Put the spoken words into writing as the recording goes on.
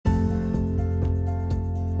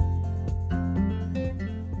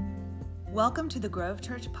Welcome to the Grove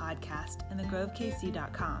Church podcast and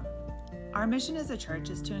thegrovekc.com. Our mission as a church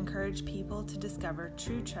is to encourage people to discover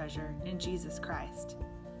true treasure in Jesus Christ.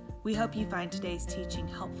 We hope you find today's teaching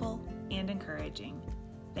helpful and encouraging.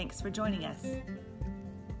 Thanks for joining us.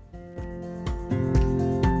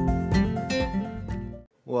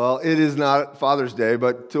 Well, it is not Father's Day,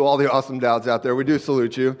 but to all the awesome dads out there, we do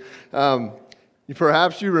salute you.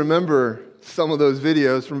 Perhaps you remember some of those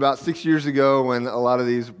videos from about 6 years ago when a lot of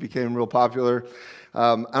these became real popular.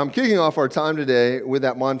 I'm kicking off our time today with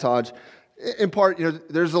that montage. In part,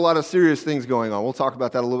 there's a lot of serious things going on. We'll talk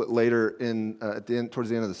about that a little bit later towards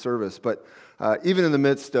the end of the service. But even in the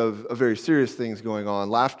midst of very serious things going on,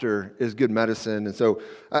 laughter is good medicine. And so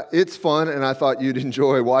it's fun, and I thought you'd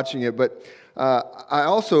enjoy watching it. But I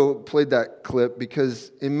also played that clip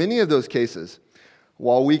because in many of those cases,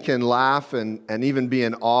 while we can laugh and even be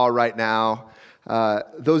in awe right now,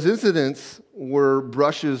 those incidents were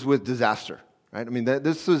brushes with disaster. Right? I mean, there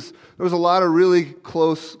was a lot of really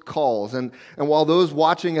close calls. And while those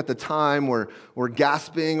watching at the time were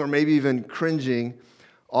gasping or maybe even cringing,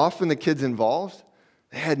 often the kids involved,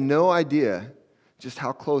 they had no idea just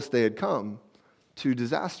how close they had come to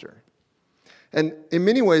disaster. And in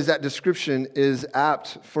many ways, that description is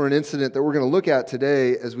apt for an incident that we're going to look at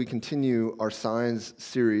today as we continue our Signs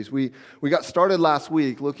series. We got started last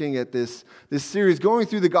week looking at this series, going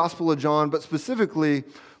through the Gospel of John, but specifically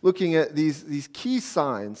looking at these key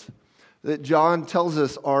signs that John tells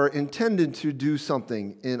us are intended to do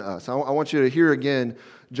something in us. I want you to hear again,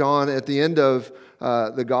 John, at the end of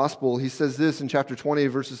the Gospel, he says this in chapter 20,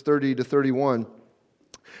 verses 30 to 31.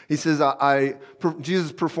 He says,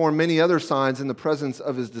 Jesus performed many other signs in the presence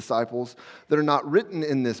of his disciples that are not written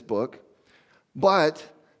in this book, but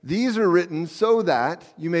these are written so that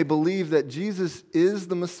you may believe that Jesus is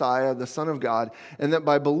the Messiah, the Son of God, and that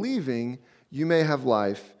by believing you may have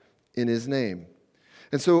life in his name.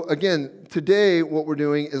 And so again, today what we're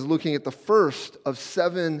doing is looking at the first of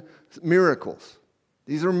 7 miracles.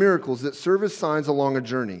 These are miracles that serve as signs along a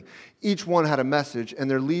journey. Each one had a message, and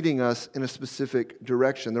they're leading us in a specific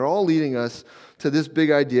direction. They're all leading us to this big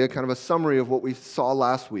idea, kind of a summary of what we saw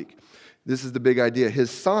last week. This is the big idea. His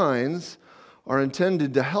signs are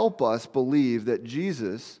intended to help us believe that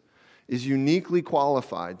Jesus is uniquely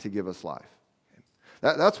qualified to give us life.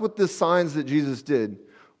 That's what the signs that Jesus did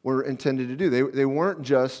were intended to do. They weren't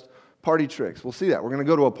just party tricks. We'll see that. We're going to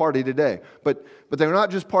go to a party today. But they're not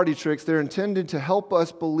just party tricks. They're intended to help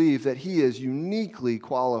us believe that he is uniquely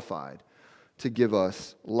qualified to give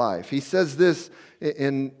us life. He says this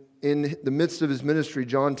in the midst of his ministry,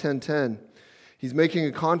 John 10:10. He's making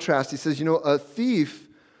a contrast. He says, a thief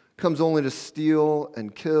comes only to steal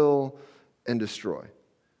and kill and destroy.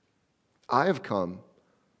 I have come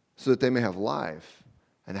so that they may have life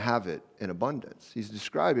and have it in abundance. He's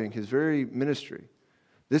describing his very ministry.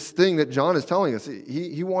 This thing that John is telling us,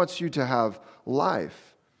 he wants you to have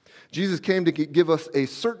life. Jesus came to give us a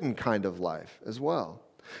certain kind of life as well.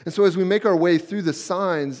 And so as we make our way through the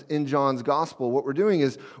signs in John's gospel, what we're doing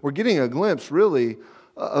is we're getting a glimpse, really,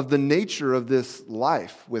 of the nature of this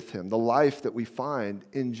life with him, the life that we find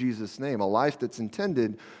in Jesus' name, a life that's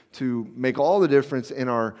intended to make all the difference in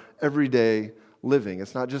our everyday living.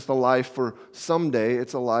 It's not just a life for someday,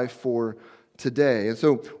 it's a life for today. And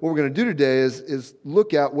so what we're going to do today is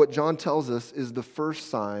look at what John tells us is the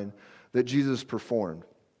first sign that Jesus performed.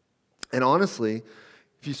 And honestly,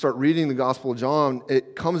 if you start reading the Gospel of John,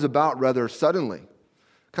 it comes about rather suddenly,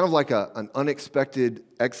 kind of like an unexpected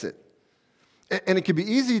exit. And it can be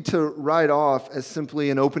easy to write off as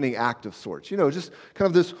simply an opening act of sorts, just kind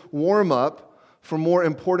of this warm-up for more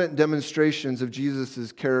important demonstrations of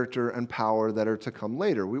Jesus' character and power that are to come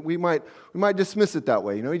later. We might dismiss it that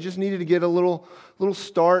way. He just needed to get a little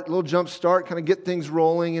start, a little jump start, kind of get things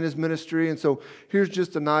rolling in his ministry. And so here's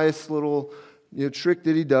just a nice little trick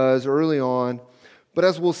that he does early on. But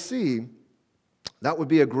as we'll see, that would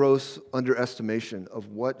be a gross underestimation of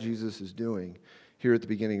what Jesus is doing here at the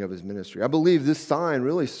beginning of his ministry. I believe this sign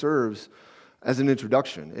really serves as an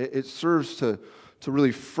introduction. It serves to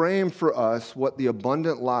really frame for us what the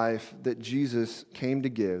abundant life that Jesus came to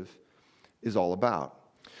give is all about.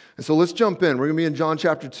 And so let's jump in. We're going to be in John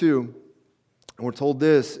chapter 2, and we're told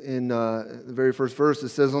this in the very first verse. It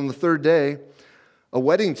says, on the third day, a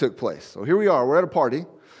wedding took place. So here we are. We're at a party,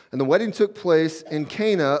 and the wedding took place in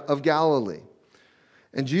Cana of Galilee.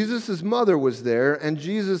 And Jesus' mother was there, and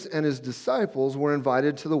Jesus and his disciples were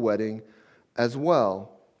invited to the wedding as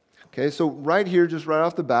well. Okay, so right here, just right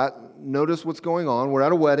off the bat, notice what's going on. We're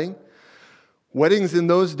at a wedding. Weddings in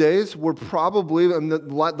those days were probably, and the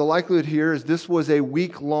likelihood here is this was a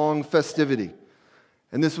week-long festivity.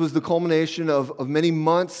 And this was the culmination of many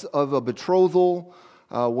months of a betrothal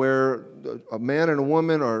where a man and a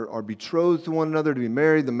woman are betrothed to one another to be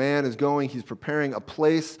married. The man is going, he's preparing a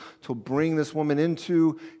place to bring this woman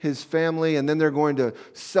into his family, and then they're going to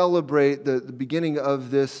celebrate the beginning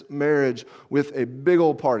of this marriage with a big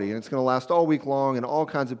old party. And it's going to last all week long, and all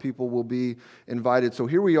kinds of people will be invited. So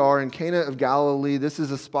here we are in Cana of Galilee. This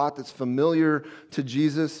is a spot that's familiar to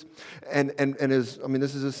Jesus, and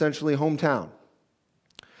this is essentially hometown.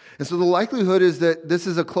 And so the likelihood is that this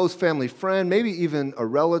is a close family friend, maybe even a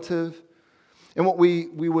relative. And what we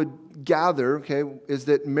would gather, okay, is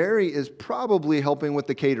that Mary is probably helping with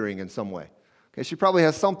the catering in some way. Okay, she probably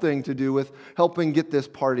has something to do with helping get this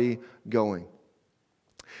party going.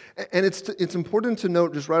 And it's important to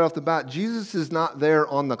note just right off the bat, Jesus is not there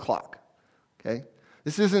on the clock. Okay?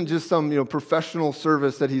 This isn't just some professional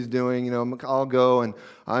service that he's doing. I'll go and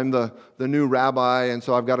I'm the new rabbi, and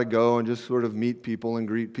so I've got to go and just sort of meet people and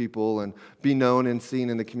greet people and be known and seen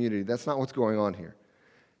in the community. That's not what's going on here.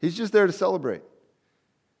 He's just there to celebrate.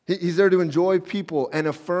 He's there to enjoy people and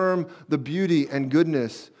affirm the beauty and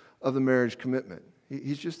goodness of the marriage commitment.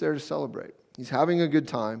 He's just there to celebrate. He's having a good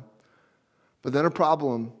time. But then a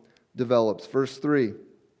problem develops. Verse 3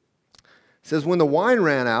 says, when the wine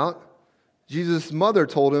ran out, Jesus' mother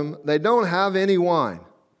told him, they don't have any wine.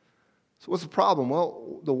 So what's the problem?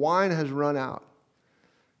 Well, the wine has run out.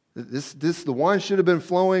 The wine should have been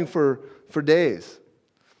flowing for days.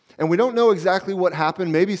 And we don't know exactly what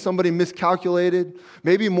happened. Maybe somebody miscalculated.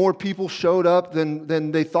 Maybe more people showed up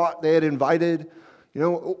than they thought they had invited.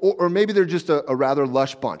 Or maybe they're just a rather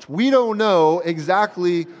lush bunch. We don't know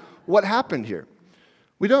exactly what happened here.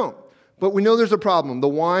 We don't. But we know there's a problem. The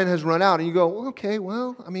wine has run out. And you go, okay,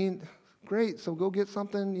 great, so go get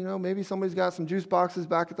something, maybe somebody's got some juice boxes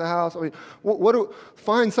back at the house.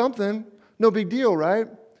 Find something, no big deal, right?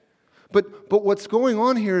 But what's going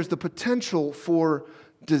on here is the potential for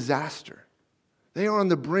disaster. They are on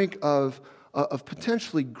the brink of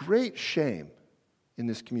potentially great shame in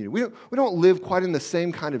this community. We don't live quite in the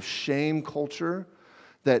same kind of shame culture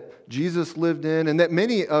that Jesus lived in, and that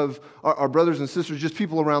many of our brothers and sisters, just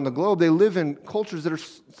people around the globe, they live in cultures that are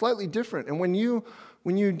slightly different. And when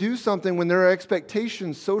you do something, when there are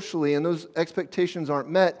expectations socially and those expectations aren't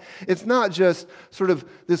met, it's not just sort of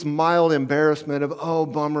this mild embarrassment of, oh,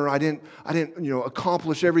 bummer, I didn't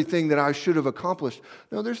accomplish everything that I should have accomplished.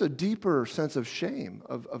 No, there's a deeper sense of shame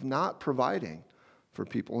of not providing for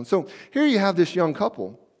people. And so here you have this young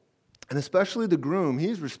couple, and especially the groom,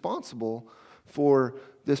 he's responsible for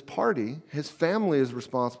this party. His family is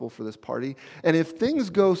responsible for this party. And if things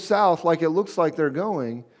go south like it looks like they're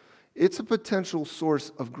going, it's a potential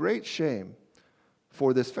source of great shame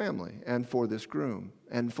for this family and for this groom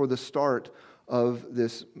and for the start of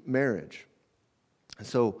this marriage. And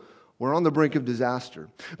so we're on the brink of disaster.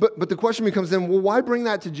 But the question becomes then, well, why bring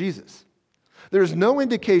that to Jesus? There's no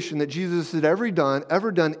indication that Jesus had ever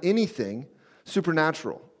done anything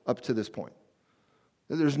supernatural up to this point.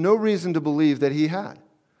 There's no reason to believe that he had.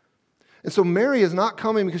 And so Mary is not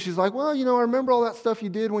coming because she's like, well, I remember all that stuff you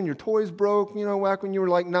did when your toys broke, back when you were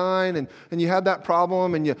like 9 and you had that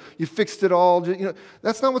problem and you fixed it all.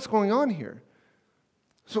 That's not what's going on here.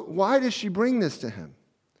 So why does she bring this to him?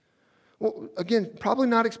 Well, again, probably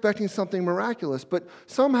not expecting something miraculous, but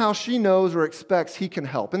somehow she knows or expects he can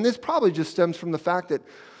help. And this probably just stems from the fact that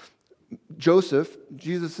Joseph,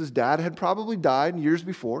 Jesus' dad, had probably died years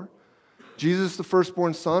before. Jesus, the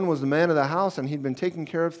firstborn son, was the man of the house, and he'd been taking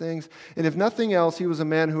care of things. And if nothing else, he was a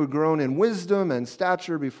man who had grown in wisdom and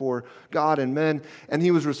stature before God and men, and he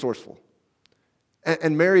was resourceful.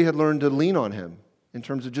 And Mary had learned to lean on him in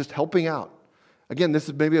terms of just helping out. Again, this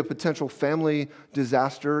is maybe a potential family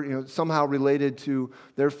disaster, somehow related to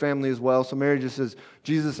their family as well. So Mary just says,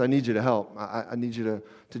 Jesus, I need you to help. I need you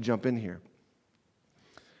to jump in here.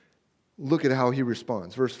 Look at how he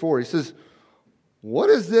responds. Verse 4, he says, what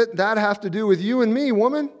does that have to do with you and me,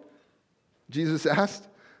 woman? Jesus asked.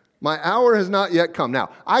 My hour has not yet come.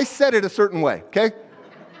 Now, I said it a certain way, okay?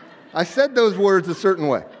 I said those words a certain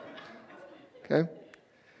way, okay?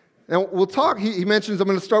 Now, we'll talk. He mentions, I'm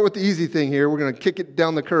going to start with the easy thing here. We're going to kick it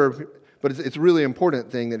down the curve, but it's a really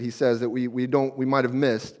important thing that he says that we might have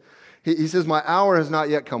missed. He says, my hour has not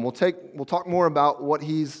yet come. We'll talk more about what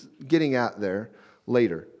he's getting at there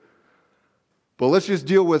later. But let's just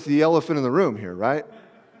deal with the elephant in the room here, right?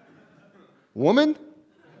 Woman?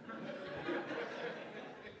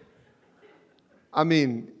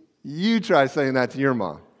 You try saying that to your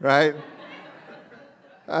mom, right?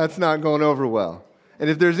 That's not going over well. And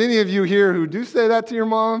if there's any of you here who do say that to your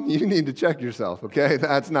mom, you need to check yourself, okay?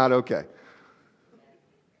 That's not okay.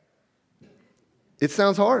 It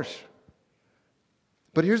sounds harsh.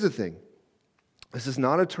 But here's the thing. This is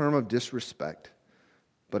not a term of disrespect,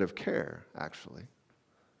 but of care, actually.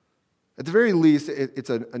 At the very least, it's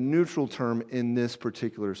a neutral term in this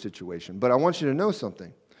particular situation. But I want you to know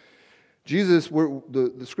something. Jesus,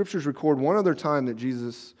 the scriptures record one other time that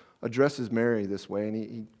Jesus addresses Mary this way, and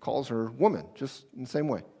he calls her woman, just in the same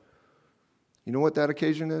way. You know what that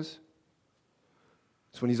occasion is?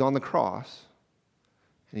 It's when he's on the cross,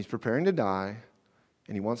 and he's preparing to die,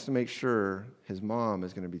 and he wants to make sure his mom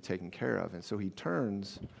is going to be taken care of. And so he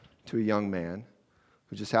turns to a young man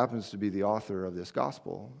who just happens to be the author of this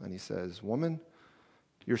gospel, and he says, "Woman,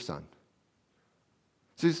 your son."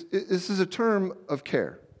 So this is a term of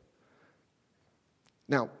care.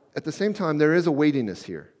 Now, at the same time, there is a weightiness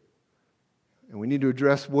here. And we need to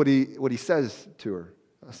address what he says to her,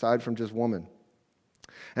 aside from just woman.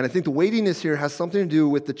 And I think the weightiness here has something to do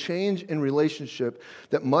with the change in relationship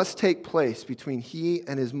that must take place between he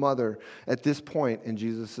and his mother at this point in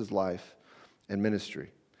Jesus' life and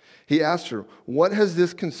ministry. He asked her, "What has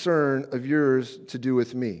this concern of yours to do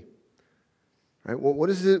with me?" Right? Well, what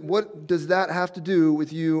does that have to do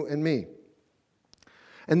with you and me?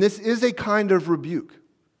 And this is a kind of rebuke.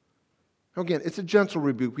 Again, it's a gentle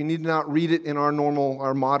rebuke. We need to not read it in our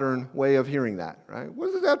modern way of hearing that, right? What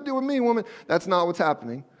does that have to do with me, woman? That's not what's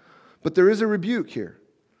happening. But there is a rebuke here.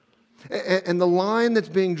 And the line that's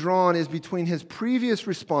being drawn is between his previous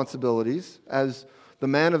responsibilities as the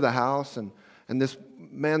man of the house and this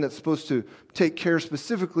man that's supposed to take care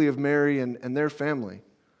specifically of Mary and their family,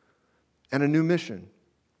 and a new mission.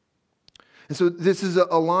 And so this is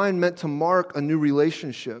a line meant to mark a new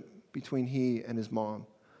relationship between he and his mom.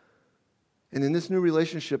 And in this new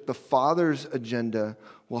relationship, the father's agenda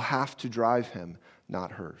will have to drive him,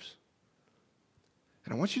 not hers.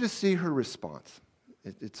 And I want you to see her response.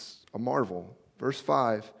 It's a marvel. Verse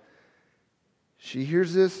 5, she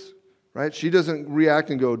hears this, right? She doesn't react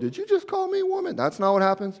and go, "Did you just call me woman?" That's not what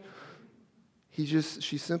happens.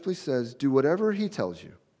 She simply says, "Do whatever he tells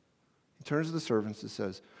you." He turns to the servants and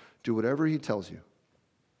says, "Do whatever he tells you."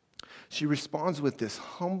 She responds with this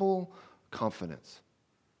humble confidence.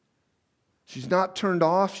 She's not turned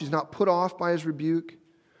off. She's not put off by his rebuke.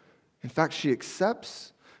 In fact, she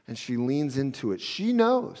accepts and she leans into it. She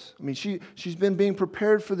knows. I mean, she's been being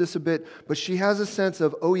prepared for this a bit, but she has a sense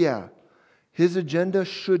of, oh yeah, his agenda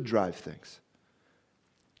should drive things.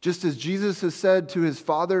 Just as Jesus has said to his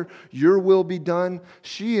Father, "Your will be done,"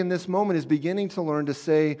 she in this moment is beginning to learn to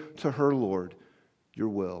say to her Lord, "Your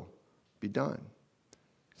will be done."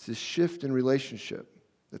 It's this shift in relationship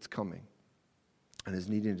that's coming and is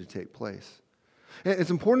needing to take place. And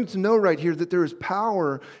it's important to know right here that there is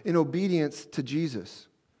power in obedience to Jesus.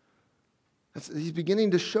 He's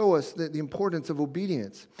beginning to show us the importance of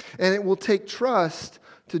obedience. And it will take trust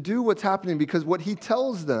to do what's happening, because what he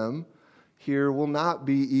tells them here will not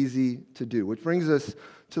be easy to do. Which brings us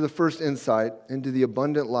to the first insight into the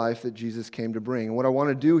abundant life that Jesus came to bring. And what I want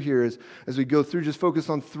to do here is, as we go through, just focus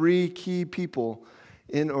on three key people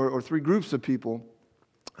or three groups of people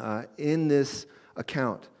in this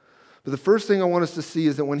account. But the first thing I want us to see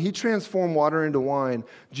is that when he transformed water into wine,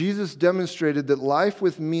 Jesus demonstrated that life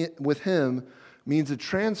with him means a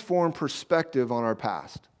transformed perspective on our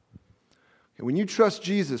past. And when you trust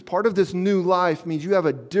Jesus, part of this new life means you have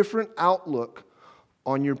a different outlook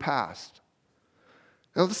on your past.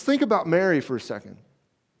 Now let's think about Mary for a second.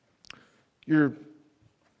 You're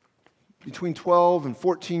between 12 and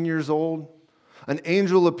 14 years old. An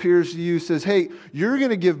angel appears to you, says, "Hey, you're going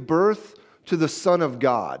to give birth to the Son of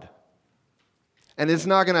God. And it's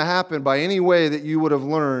not going to happen by any way that you would have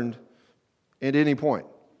learned at any point."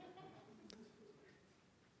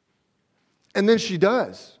 And then she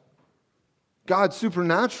does. God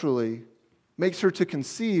supernaturally makes her to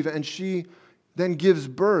conceive, and she then gives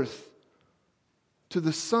birth to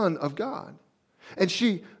the Son of God. And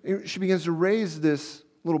she begins to raise this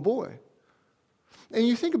little boy. And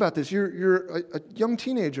you think about this, you're a young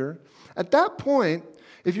teenager. At that point,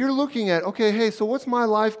 if you're looking at, okay, hey, so what's my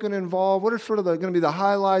life going to involve? What are sort of going to be the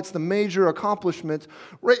highlights, the major accomplishments?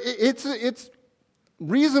 Right? It's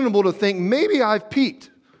reasonable to think maybe I've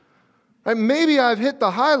peaked. Right? Maybe I've hit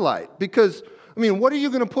the highlight, because, I mean, what are you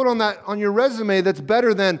going to put on your resume that's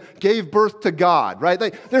better than gave birth to God, right?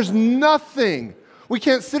 There's nothing. We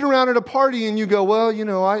can't sit around at a party and you go, well, you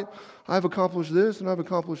know, I've accomplished this and I've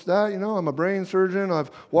accomplished that. You know, I'm a brain surgeon.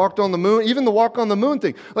 I've walked on the moon. Even the walk on the moon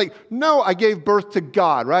thing. Like, no, I gave birth to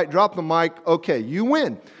God, right? Drop the mic. Okay, you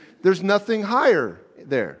win. There's nothing higher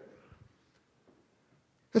there.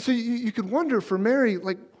 And so you could wonder for Mary,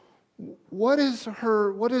 like, what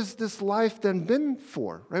has this life then been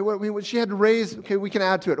for, right? What she had to raise, okay, we can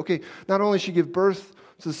add to it. Okay, not only did she give birth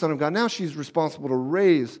to the Son of God. Now she's responsible to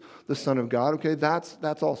raise the Son of God. Okay,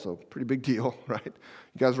 that's also a pretty big deal, right?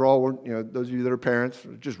 You guys are all, those of you that are parents,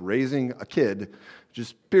 just raising a kid,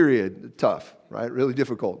 just period, tough, right? Really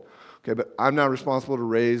difficult. Okay, but I'm now responsible to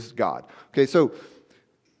raise God. Okay, so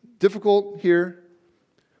difficult here,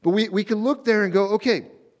 but we can look there and go, okay,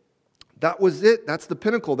 that was it. That's the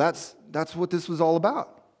pinnacle. That's what this was all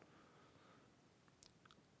about.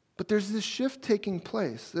 But there's this shift taking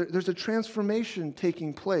place. There's a transformation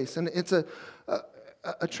taking place. And it's a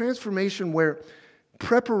transformation where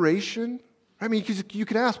preparation, I mean, you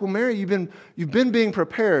could ask, well, Mary, you've been being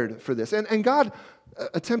prepared for this. And God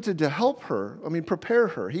attempted to help her, prepare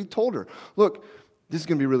her. He told her, look, this is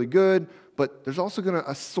going to be really good, but there's also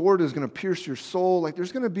a sword is going to pierce your soul. Like,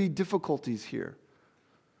 there's going to be difficulties here.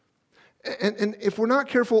 And if we're not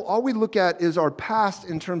careful, all we look at is our past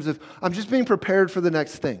in terms of, I'm just being prepared for the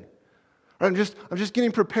next thing. I'm just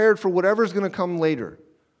getting prepared for whatever's going to come later.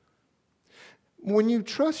 When you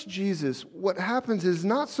trust Jesus, what happens is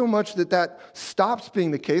not so much that stops being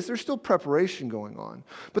the case. There's still preparation going on.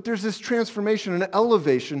 But there's this transformation and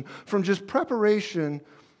elevation from just preparation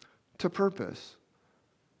to purpose.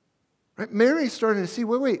 Right? Mary's starting to see,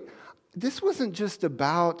 wait, this wasn't just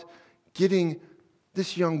about getting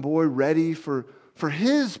this young boy ready for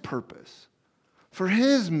his purpose, for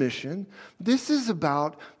his mission. This is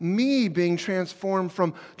about me being transformed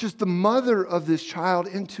from just the mother of this child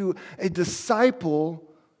into a disciple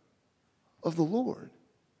of the Lord.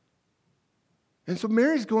 And so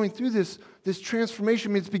Mary's going through this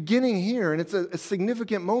transformation. It's beginning here, and it's a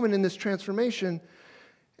significant moment in this transformation.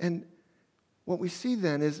 And what we see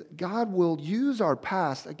then is God will use our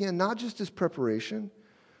past, again, not just as preparation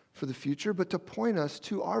for the future, but to point us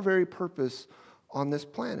to our very purpose on this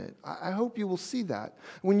planet. I hope you will see that.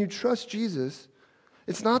 When you trust Jesus,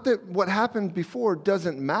 it's not that what happened before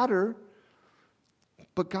doesn't matter,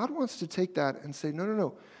 but God wants to take that and say,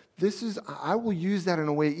 no. I will use that in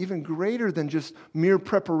a way even greater than just mere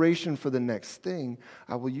preparation for the next thing.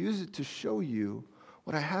 I will use it to show you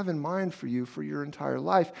what I have in mind for you for your entire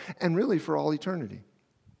life and really for all eternity.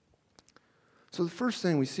 So the first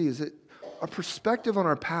thing we see is that our perspective on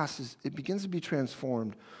our past it begins to be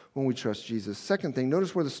transformed when we trust Jesus. Second thing,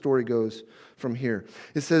 notice where the story goes from here.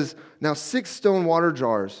 It says, now 6 stone water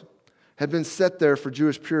jars had been set there for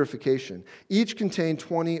Jewish purification. Each contained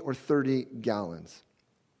 20 or 30 gallons.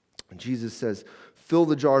 And Jesus says, fill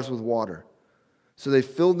the jars with water. So they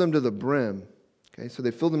filled them to the brim. Okay, so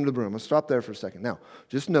they filled them to the brim. I'll stop there for a second. Now,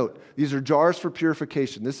 just note, these are jars for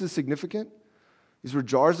purification. This is significant. These were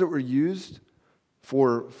jars that were used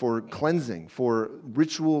for cleansing, for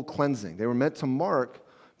ritual cleansing. They were meant to mark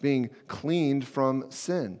being cleaned from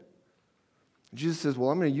sin. Jesus says,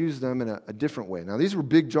 well, I'm going to use them in a different way. Now, these were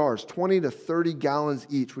big jars, 20 to 30 gallons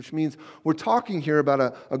each, which means we're talking here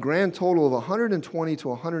about a grand total of 120 to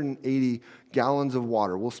 180 gallons of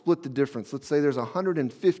water. We'll split the difference. Let's say there's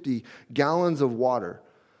 150 gallons of water,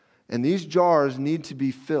 and these jars need to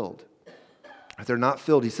be filled. If they're not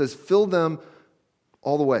filled, he says, fill them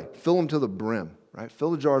all the way. Fill them to the brim. Right?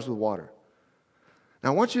 Fill the jars with water.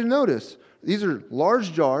 Now, I want you to notice, these are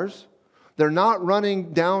large jars. They're not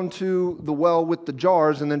running down to the well with the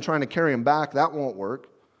jars and then trying to carry them back. That won't work.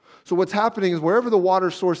 So what's happening is wherever the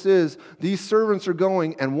water source is, these servants are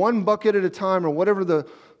going, and one bucket at a time, or whatever the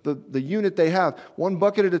unit they have, one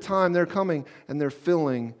bucket at a time, they're coming, and they're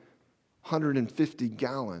filling 150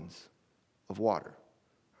 gallons of water.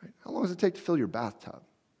 Right? How long does it take to fill your bathtub?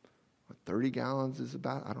 30 gallons is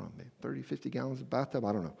about, I don't know, maybe 30, 50 gallons of bathtub,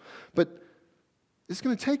 I don't know. But it's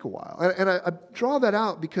going to take a while. And I draw that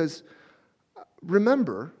out because,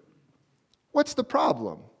 remember, what's the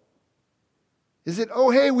problem? Is it,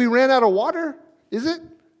 oh, hey, we ran out of water? Is it?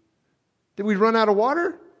 Did we run out of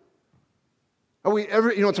water? Are we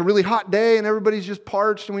ever, it's a really hot day and everybody's just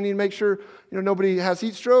parched and we need to make sure, nobody has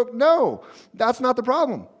heat stroke? No, that's not the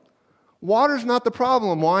problem. Water's not the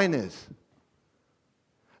problem, wine is.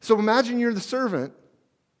 So imagine you're the servant,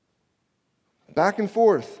 back and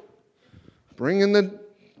forth, bringing the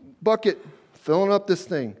bucket, filling up this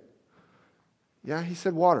thing. Yeah, he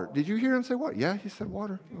said water. Did you hear him say water? Yeah, he said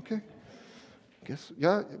water. Okay. Guess,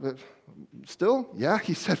 yeah, but still, yeah,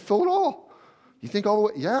 he said fill it all. You think all the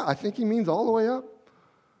way? Yeah, I think he means all the way up.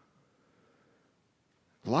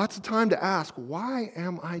 Lots of time to ask, why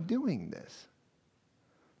am I doing this?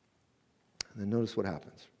 And then notice what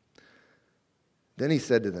happens. Then he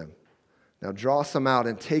said to them, now draw some out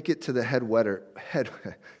and take it to the head waiter.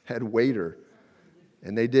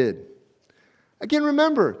 And they did. Again,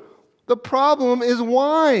 remember, the problem is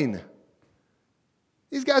wine.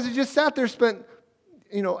 These guys had just sat there, spent,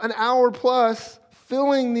 an hour plus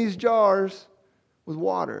filling these jars with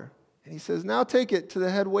water. And he says, now take it to the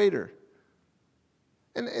head waiter.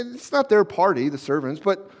 And it's not their party, the servants,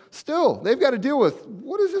 but still, they've got to deal with,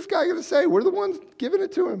 what is this guy going to say? We're the ones giving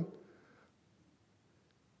it to him.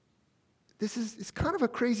 It's kind of a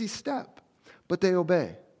crazy step, but they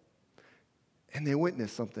obey. And they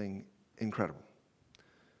witness something incredible.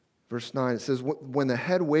 Verse 9, it says, when the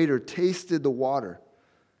head waiter tasted the water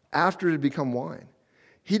after it had become wine,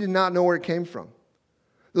 he did not know where it came from.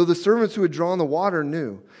 Though the servants who had drawn the water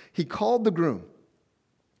knew, he called the groom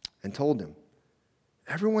and told him,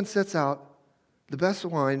 everyone sets out the best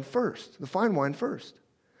wine first, the fine wine first.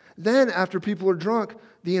 Then, after people are drunk,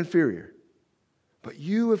 the inferior. But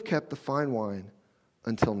you have kept the fine wine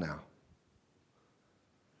until now.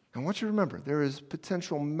 I want you to remember, there is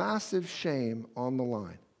potential massive shame on the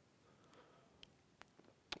line.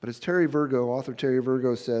 But as author Terry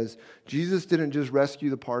Virgo says, Jesus didn't just rescue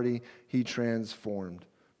the party, he transformed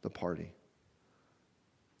the party.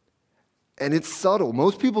 And it's subtle.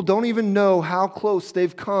 Most people don't even know how close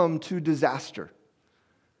they've come to disaster.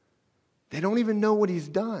 They don't even know what he's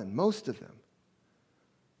done, most of them.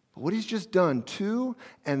 But what he's just done to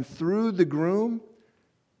and through the groom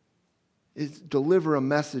is deliver a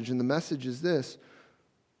message. And the message is this.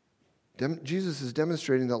 Jesus is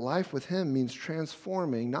demonstrating that life with him means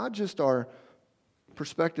transforming not just our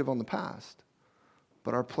perspective on the past,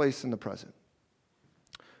 but our place in the present.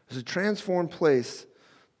 There's a transformed place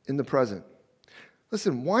in the present.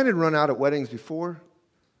 Listen, wine had run out at weddings before,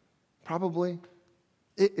 probably.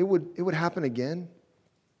 It would happen again.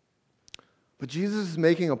 But Jesus is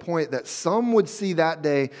making a point that some would see that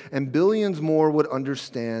day and billions more would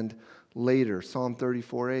understand later. Psalm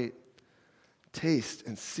 34:8. Taste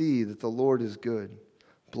and see that the Lord is good.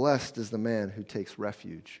 Blessed is the man who takes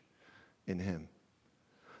refuge in him.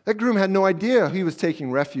 That groom had no idea he was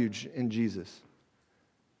taking refuge in Jesus.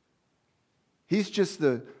 He's just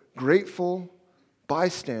the grateful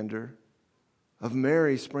bystander of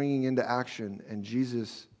Mary springing into action and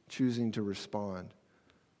Jesus choosing to respond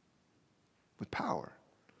with power.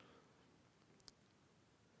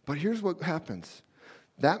 But here's what happens.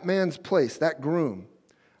 That man's place, that groom,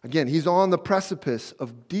 again, he's on the precipice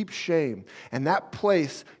of deep shame, and that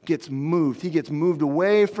place gets moved. He gets moved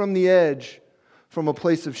away from the edge, from a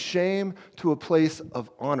place of shame to a place of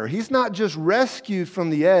honor. He's not just rescued from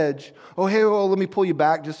the edge. Oh, hey, let me pull you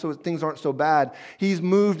back just so things aren't so bad. He's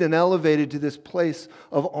moved and elevated to this place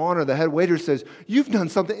of honor. The head waiter says, you've done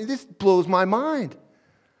something. This blows my mind.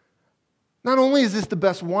 Not only is this the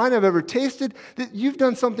best wine I've ever tasted, that you've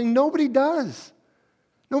done something nobody does.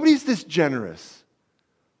 Nobody's this generous.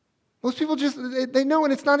 Most people just, they know,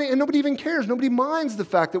 and it's not, and nobody even cares. Nobody minds the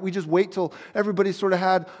fact that we just wait till everybody sort of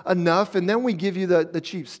had enough, and then we give you the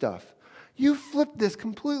cheap stuff. You flipped this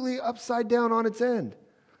completely upside down on its end.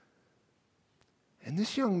 And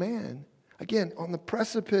this young man, again, on the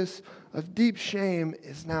precipice of deep shame,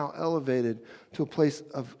 is now elevated to a place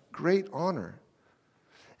of great honor.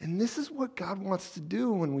 And this is what God wants to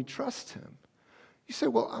do when we trust him. You say,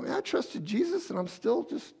 well, I trusted Jesus, and I'm still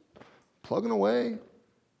just plugging away,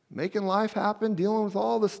 making life happen, dealing with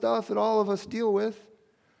all the stuff that all of us deal with.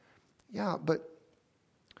 Yeah, but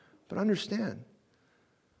understand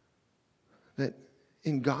that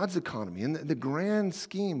in God's economy, in the grand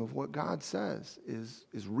scheme of what God says is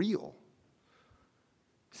real.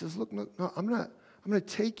 He says, look, no, I'm going to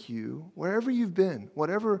take you wherever you've been,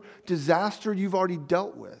 whatever disaster you've already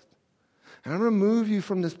dealt with, and I'm going to move you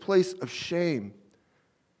from this place of shame,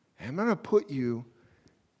 and I'm going to put you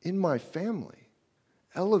in my family.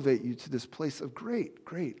 Elevate you to this place of great,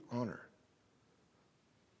 great honor.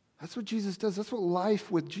 That's what Jesus does. That's what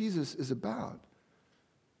life with Jesus is about.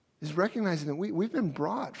 Is recognizing that we've been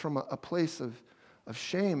brought from a place of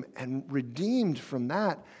shame and redeemed from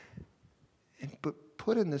that, but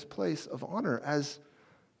put in this place of honor as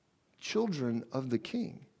children of the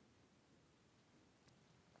King.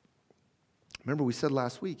 Remember, we said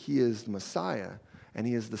last week, he is the Messiah and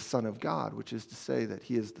he is the Son of God, which is to say that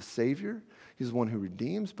he is the Savior. He's the one who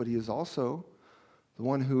redeems, but he is also the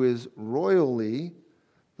one who is royally,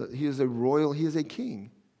 he is a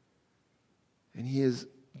king. And he has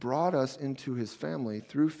brought us into his family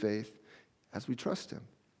through faith as we trust him.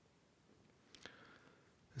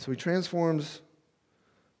 And so he transforms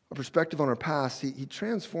our perspective on our past. He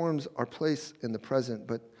transforms our place in the present.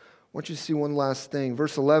 But I want you to see one last thing.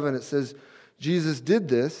 Verse 11, it says, Jesus did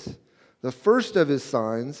this, the first of his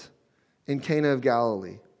signs, in Cana of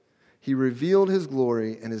Galilee. He revealed his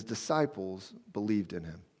glory, and his disciples believed in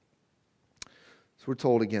him. So we're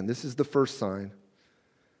told again, this is the first sign.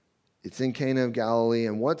 It's in Cana of Galilee,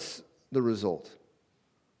 and what's the result?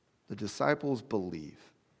 The disciples believe.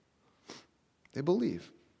 They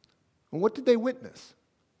believe. And what did they witness?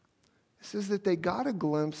 It says that they got a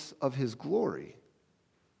glimpse of his glory.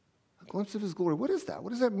 A glimpse of his glory. What is that?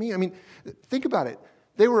 What does that mean? I mean, think about it.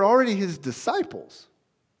 They were already his disciples.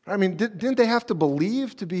 I mean, didn't they have to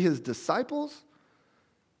believe to be his disciples?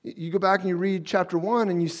 You go back and you read chapter 1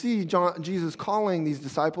 and you see Jesus calling these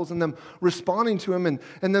disciples and them responding to him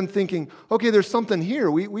and them thinking, okay, there's something here.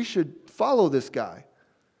 We should follow this guy.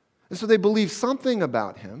 And so they believe something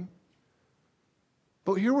about him.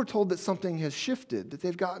 But here we're told that something has shifted, that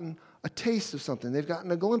they've gotten a taste of something. They've gotten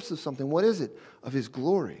a glimpse of something. What is it? Of his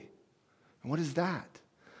glory. And what is that?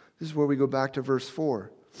 This is where we go back to verse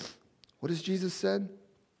 4. What has Jesus said?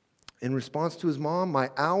 In response to his mom, my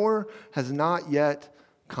hour has not yet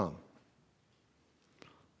come.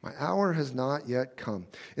 My hour has not yet come.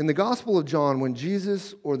 In the Gospel of John, when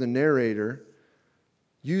Jesus or the narrator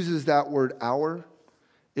uses that word hour,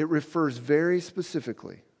 it refers very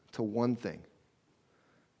specifically to one thing: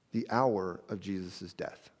 the hour of Jesus'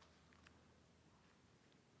 death.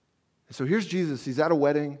 And so here's Jesus. He's at a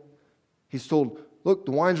wedding. He's told, look,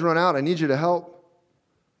 the wine's run out. I need you to help.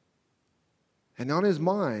 And on his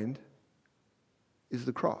mind is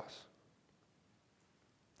the cross.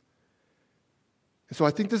 And so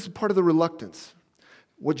I think this is part of the reluctance.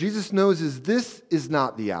 What Jesus knows is this is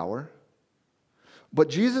not the hour, but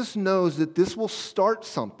Jesus knows that this will start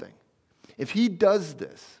something. If he does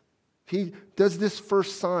this, if he does this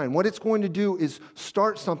first sign, what it's going to do is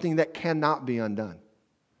start something that cannot be undone.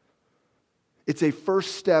 It's a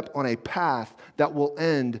first step on a path that will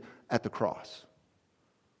end at the cross.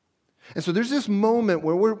 And so there's this moment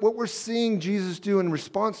where what we're seeing Jesus do in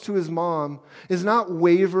response to his mom is not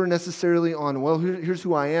waver necessarily on, well, here's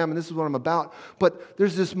who I am and this is what I'm about. But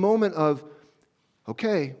there's this moment of,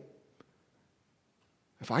 okay,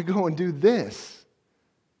 if I go and do this,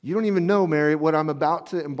 you don't even know, Mary, what I'm about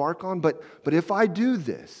to embark on. But if I do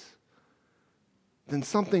this, then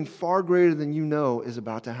something far greater than you know is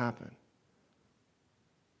about to happen.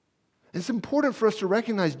 It's important for us to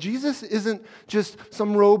recognize Jesus isn't just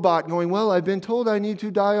some robot going, well, I've been told I need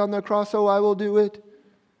to die on the cross, so I will do it.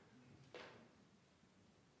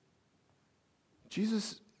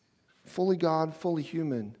 Jesus, fully God, fully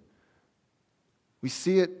human. We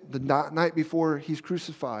see it the night before he's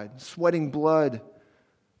crucified, sweating blood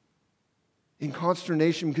in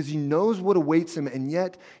consternation because he knows what awaits him, and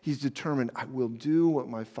yet he's determined, I will do what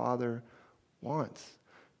my Father wants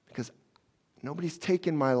because nobody's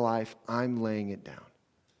taken my life, I'm laying it down.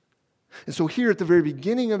 And so here at the very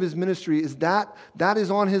beginning of his ministry is that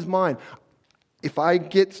is on his mind. If I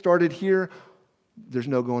get started here, there's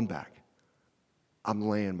no going back. I'm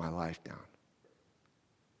laying my life down.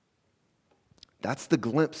 That's the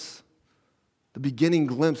glimpse, the beginning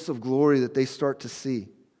glimpse of glory that they start to see.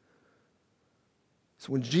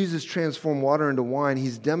 So when Jesus transformed water into wine,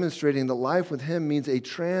 he's demonstrating that life with him means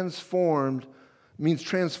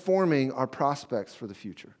transforming our prospects for the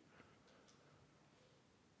future.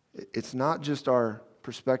 It's not just our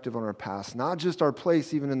perspective on our past, not just our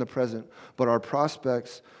place even in the present, but our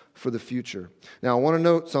prospects for the future. Now, I want to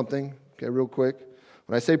note something, okay, real quick.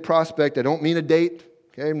 When I say prospect, I don't mean a date,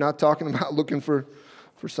 okay? I'm not talking about looking for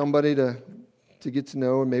somebody to get to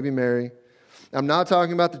know and maybe marry. I'm not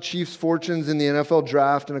talking about the Chiefs' fortunes in the NFL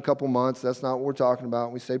draft in a couple months. That's not what we're talking about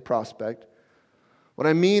when we say prospect. What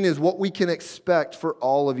I mean is what we can expect for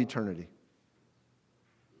all of eternity.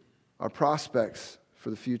 Our prospects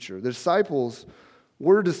for the future. The disciples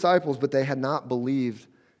were disciples, but they had not believed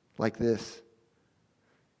like this.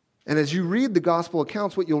 And as you read the gospel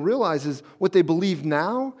accounts, what you'll realize is what they believe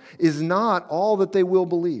now is not all that they will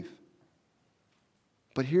believe.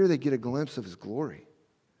 But here they get a glimpse of his glory.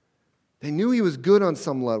 They knew he was good on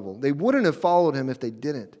some level. They wouldn't have followed him if they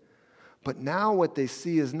didn't. But now what they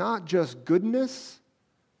see is not just goodness,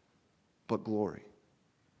 but glory.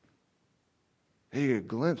 They get a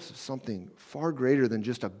glimpse of something far greater than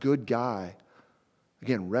just a good guy,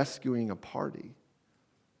 again, rescuing a party.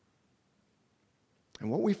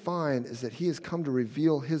 And what we find is that he has come to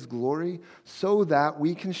reveal his glory so that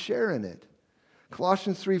we can share in it.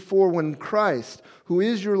 Colossians 3:4, when Christ, who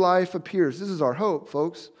is your life, appears, this is our hope,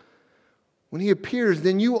 folks. When he appears,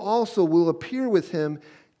 then you also will appear with him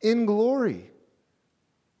in glory.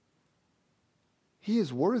 He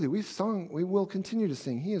is worthy. We've sung, we will continue to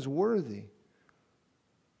sing. He is worthy.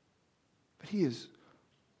 But he is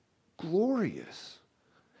glorious.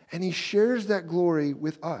 And he shares that glory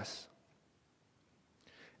with us.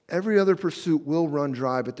 Every other pursuit will run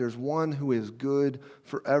dry, but there's one who is good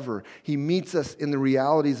forever. He meets us in the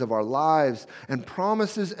realities of our lives and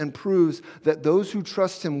promises and proves that those who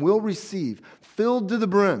trust him will receive, filled to the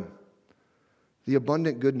brim, the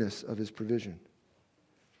abundant goodness of his provision.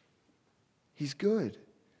 He's good.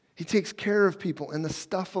 He takes care of people and the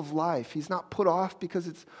stuff of life. He's not put off because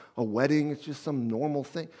it's a wedding, it's just some normal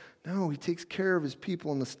thing. No, he takes care of his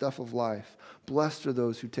people and the stuff of life. Blessed are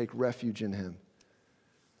those who take refuge in him.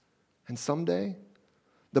 And someday,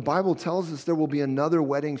 the Bible tells us there will be another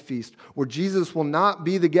wedding feast where Jesus will not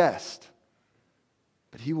be the guest,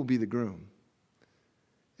 but he will be the groom.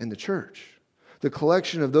 And the church, the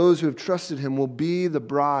collection of those who have trusted him, will be the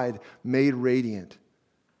bride made radiant.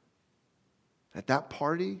 At that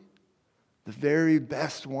party, the very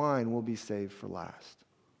best wine will be saved for last.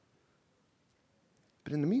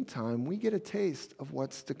 But in the meantime, we get a taste of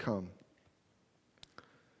what's to come.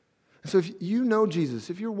 So if you know Jesus,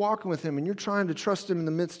 if you're walking with him and you're trying to trust him in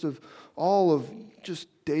the midst of all of just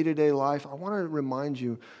day-to-day life, I want to remind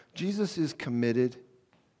you, Jesus is committed.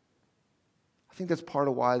 I think that's part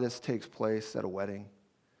of why this takes place at a wedding.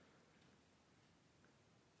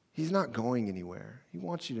 He's not going anywhere. He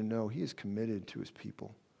wants you to know he is committed to his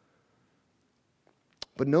people.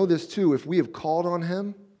 But know this too, if we have called on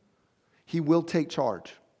him, he will take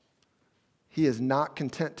charge. He is not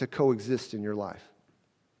content to coexist in your life.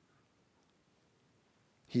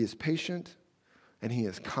 He is patient and he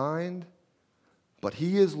is kind, but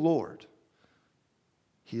he is Lord.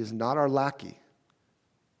 He is not our lackey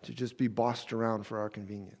to just be bossed around for our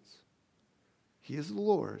convenience. He is the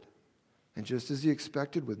Lord. And just as he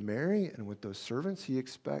expected with Mary and with those servants, he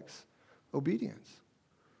expects obedience.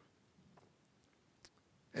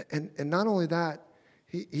 And not only that,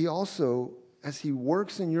 he also, as he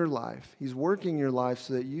works in your life, he's working your life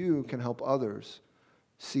so that you can help others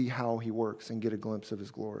see how he works and get a glimpse of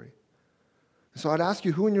his glory. So I'd ask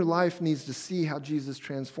you, who in your life needs to see how Jesus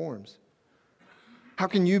transforms? How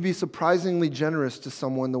can you be surprisingly generous to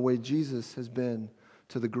someone the way Jesus has been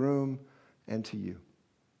to the groom and to you?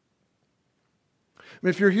 I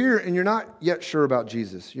mean, if you're here and you're not yet sure about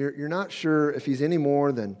Jesus, you're not sure if he's any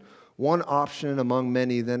more than one option among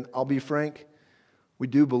many, then I'll be frank, we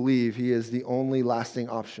do believe he is the only lasting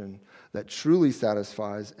option that truly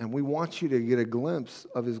satisfies, and we want you to get a glimpse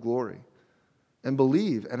of his glory and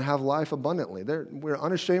believe and have life abundantly. We're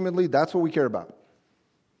unashamedly, that's what we care about.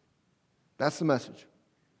 That's the message.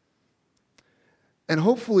 And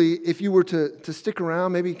hopefully, if you were to stick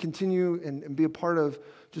around, maybe continue and be a part of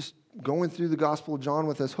just going through the Gospel of John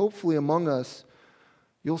with us, hopefully among us,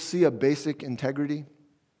 you'll see a basic integrity.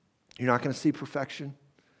 You're not going to see perfection.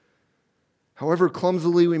 However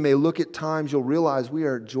clumsily we may look at times, you'll realize we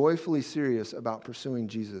are joyfully serious about pursuing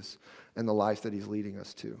Jesus and the life that he's leading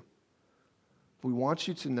us to. We want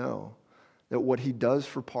you to know that what he does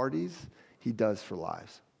for parties, he does for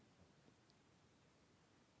lives.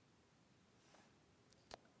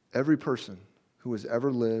 Every person who has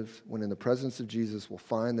ever lived when in the presence of Jesus will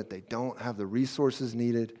find that they don't have the resources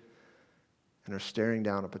needed and are staring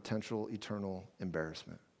down a potential eternal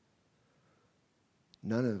embarrassment.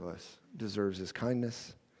 None of us deserves his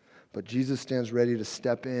kindness, but Jesus stands ready to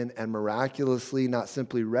step in and miraculously not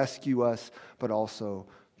simply rescue us, but also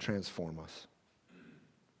transform us.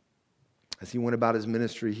 As he went about his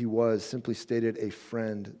ministry, he was, simply stated, a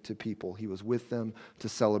friend to people. He was with them to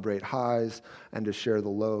celebrate highs and to share the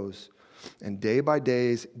lows. And day by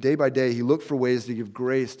day, he looked for ways to give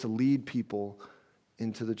grace to lead people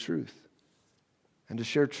into the truth and to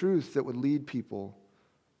share truth that would lead people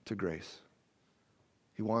to grace.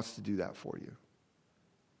 He wants to do that for you.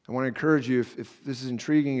 I want to encourage you, if this is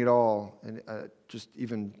intriguing at all, and just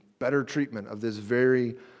even better treatment of this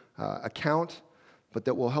very account, but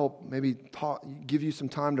that will help maybe give you some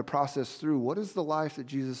time to process through what is the life that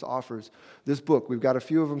Jesus offers. This book, we've got a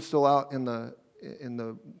few of them still out in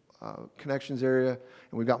the connections area,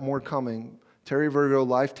 and we've got more coming. Terry Virgo,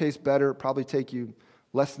 Life Tastes Better, probably take you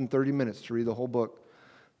less than 30 minutes to read the whole book,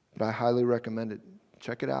 but I highly recommend it.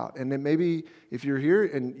 Check it out. And then maybe if you're here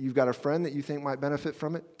and you've got a friend that you think might benefit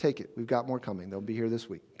from it, take it. We've got more coming. They'll be here this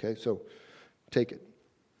week. Okay, so take it.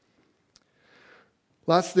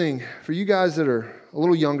 Last thing, for you guys that are a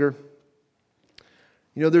little younger,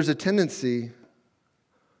 there's a tendency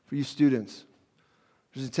for you students,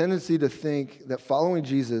 there's a tendency to think that following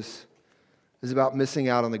Jesus is about missing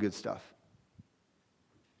out on the good stuff.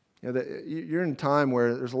 That you're in a time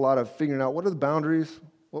where there's a lot of figuring out what are the boundaries.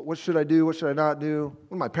 What should I do? What should I not do?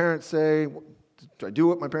 What do my parents say? Do I do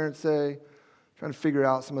what my parents say? Trying to figure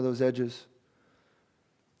out some of those edges.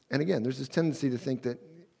 And again, there's this tendency to think that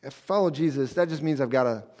if I follow Jesus, that just means I've got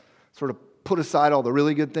to sort of put aside all the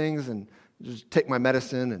really good things and just take my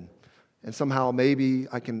medicine and somehow maybe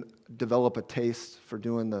I can develop a taste for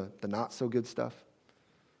doing the not so good stuff.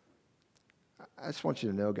 I just want you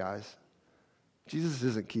to know, guys, Jesus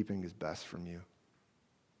isn't keeping his best from you.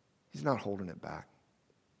 He's not holding it back.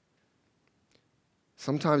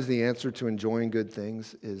 Sometimes the answer to enjoying good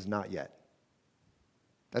things is not yet.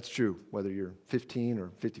 That's true, whether you're 15 or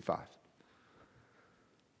 55.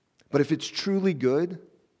 But if it's truly good,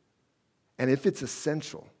 and if it's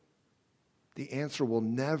essential, the answer will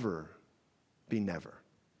never be never.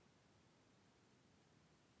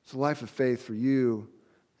 So the life of faith for you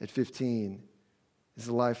at 15 is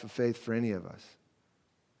the life of faith for any of us.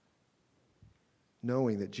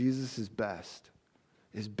 Knowing that Jesus is best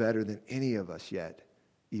is better than any of us yet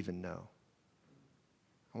even know.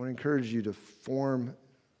 I want to encourage you to form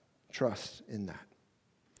trust in that.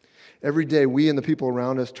 Every day, we and the people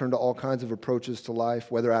around us turn to all kinds of approaches to life,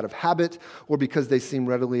 whether out of habit or because they seem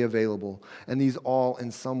readily available. And these all,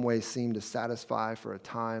 in some way, seem to satisfy for a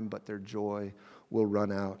time, but their joy will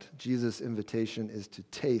run out. Jesus' invitation is to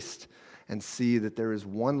taste and see that there is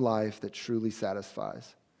one life that truly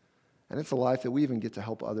satisfies. And it's a life that we even get to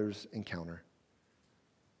help others encounter.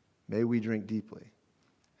 May we drink deeply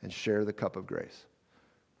and share the cup of grace.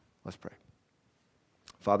 Let's pray.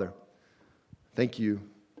 Father, thank you.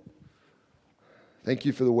 Thank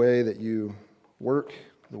you for the way that you work,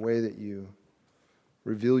 the way that you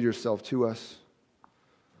reveal yourself to us,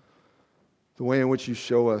 the way in which you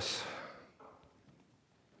show us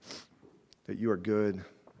that you are good,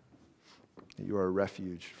 that you are a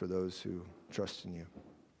refuge for those who trust in you.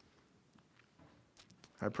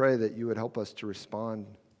 I pray that you would help us to respond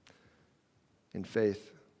in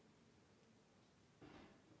faith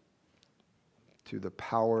to the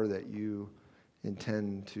power that you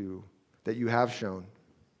that you have shown,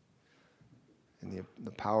 and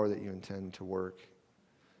the power that you intend to work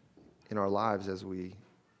in our lives as we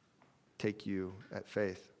take you at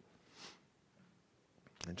faith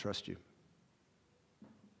and trust you.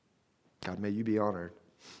 God, may you be honored.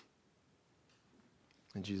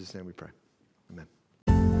 In Jesus' name we pray. Amen.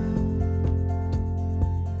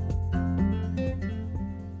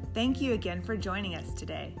 Thank you again for joining us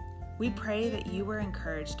today. We pray that you were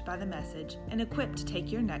encouraged by the message and equipped to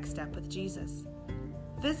take your next step with Jesus.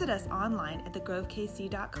 Visit us online at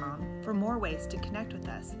thegrovekc.com for more ways to connect with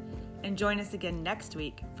us, and join us again next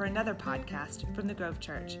week for another podcast from the Grove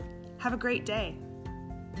Church. Have a great day.